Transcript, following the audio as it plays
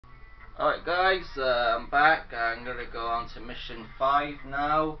Alright guys, I'm back. I'm gonna go on to mission 5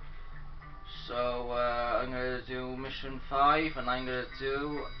 now. So I'm gonna do mission 5 and I'm gonna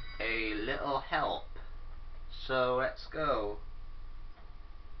do a little help. So let's go.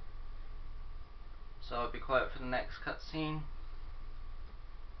 So I'll be quiet for the next cutscene.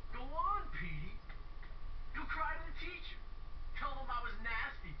 Go on, Petey. Go cry to the teacher. Tell them I was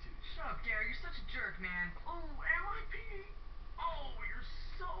nasty to you. Shut up, Gary. You're such a jerk, man. Oh, am I, Petey? Oh, you're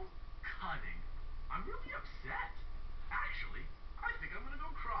so cunning. I'm really upset. Actually, I think I'm gonna go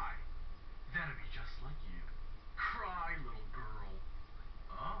cry. That'd be just like you. Cry, little girl.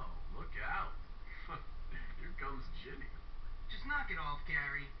 Oh, look out. Here comes Jimmy. Just knock it off,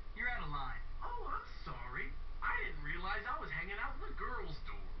 Gary. You're out of line. Oh, I'm sorry. I didn't realize I was hanging out in the girls'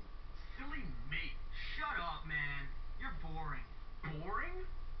 dorm. Silly me. Shut up, man. You're boring. Boring?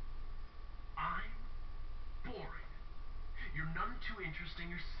 I'm boring. You're none too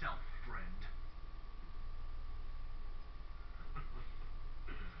interesting yourself, friend.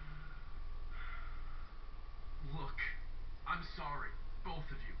 Look, I'm sorry, both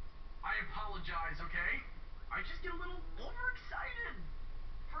of you. I apologize, okay? I just get a little overexcited.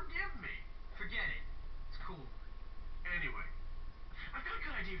 Forgive me. Forget it. It's cool. Anyway, I've got a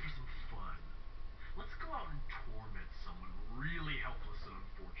good idea for some fun. Let's go out and torment someone really helpless and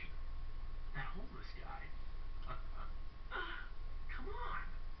unfortunate. That homeless guy. Come on.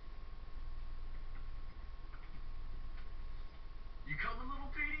 You coming,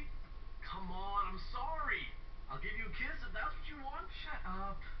 little Petey? Come on, I'm sorry. I'll give you a kiss if that's what you want. Shut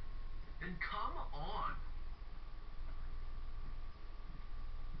up. Then come on.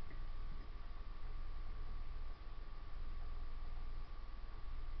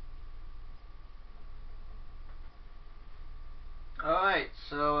 Alright,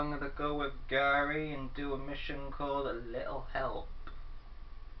 so I'm gonna go with Gary and do a mission called A Little Help.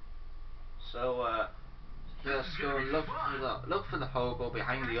 So let's go and look for the hobo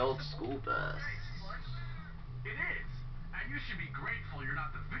behind the old school bus. It is. And you should be grateful you're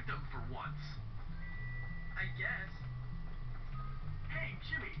not the victim for once. I guess. Hey,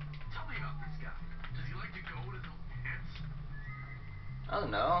 Jimmy, tell me about this guy. Does he like to go in his own pants? I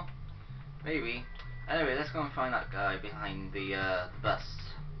don't know. Maybe. Anyway, let's go and find that guy behind the bus.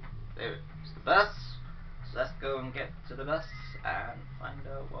 There it is, the bus. So let's go and get to the bus and find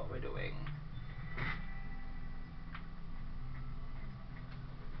out what we're doing.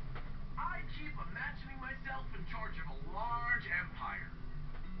 I keep imagining myself in charge of a large empire.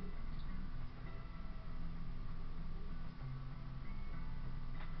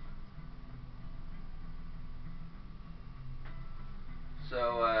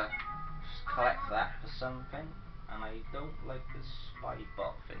 So just collect that for something. And I don't like this spy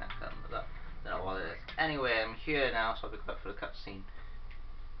bot thing that comes up. Don't know what it is. Anyway, I'm here now, so I'll be quick for the cutscene.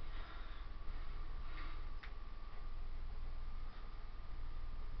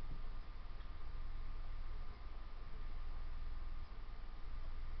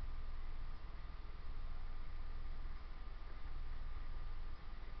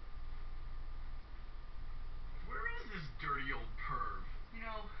 Where is this dirty old perv? You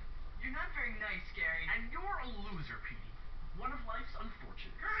know, you're not very nice, Gary. And you're a loser, Petey. One of life's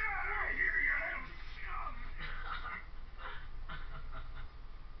unfortunates. Get out of here, you little scum!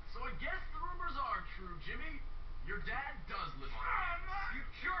 So I guess the rumors are true, Jimmy. Your dad does live on campus. You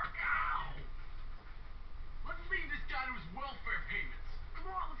jerk! Ow! Let's leave this guy to his welfare payments. Come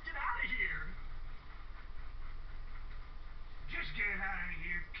on, let's get out of here. Just get out of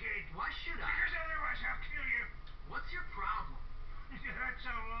here, kid. Why should I? Because otherwise I'll kill you. What's your problem? That's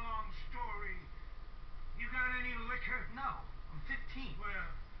a long story. You got any liquor? No, I'm 15. Well,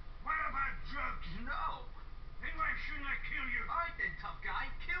 what about drugs? No. Then why shouldn't I kill you? All right then, tough guy.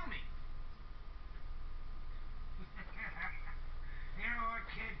 Kill me. You know what,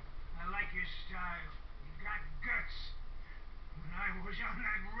 kid? I like your style. You got guts. When I was on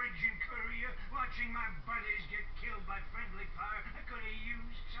that ridge in Korea, watching my buddies get killed by friendly fire, I could have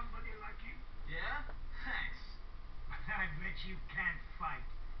used somebody like you. Yeah? Thanks. But I bet you can't fight.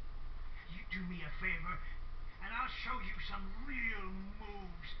 You do me a favor, and I'll show you some real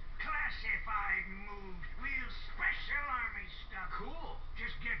moves. Classified moves. Real special army stuff. Cool.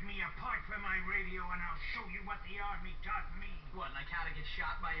 Just get me a part for my radio and I'll show you what the army taught me. What, like how to get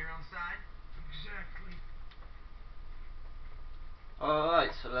shot by your own side? Exactly.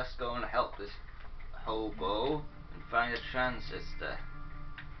 Alright, so let's go and help this hobo and find a transistor.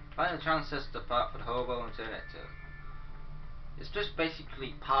 Find the transistor part for the hobo and turn it to. It's just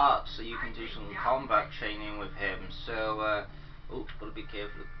basically parts so you can do some combat training with him. So, oh, gotta be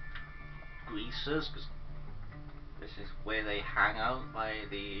careful of greasers, because This is where they hang out by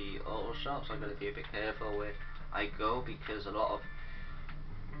the auto shop, so I've got to be a bit careful where I go, because a lot of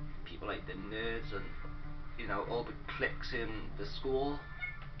people like the nerds and, you know, all the cliques in the school.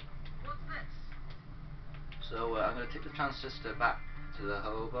 What's this? So I'm going to take the transistor back to the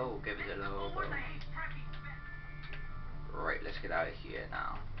hobo. We'll give it to the hobo. Right, let's get out of here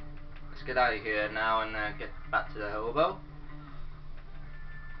now. Let's get out of here now and get back to the hobo.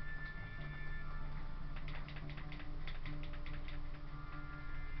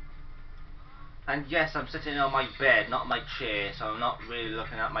 And yes, I'm sitting on my bed, not my chair, so I'm not really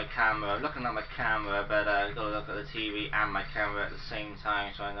looking at my camera. I'm looking at my camera, but I've got to look at the TV and my camera at the same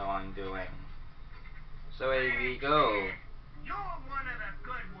time, so I know what I'm doing. So here we go. You're one of the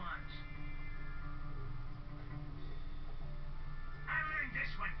good ones. I learned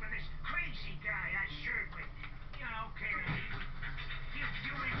this one from this crazy guy I served with. You know, Karen, you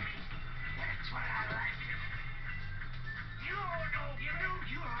and me. That's what I like. You know,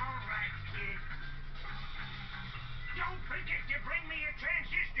 you're all right, kid. Don't forget to bring me a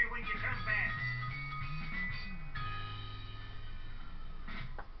transistor when you come back.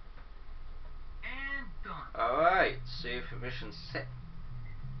 And done. Alright, save for mission 6.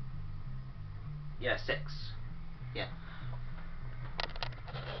 Yeah, 6. Yeah.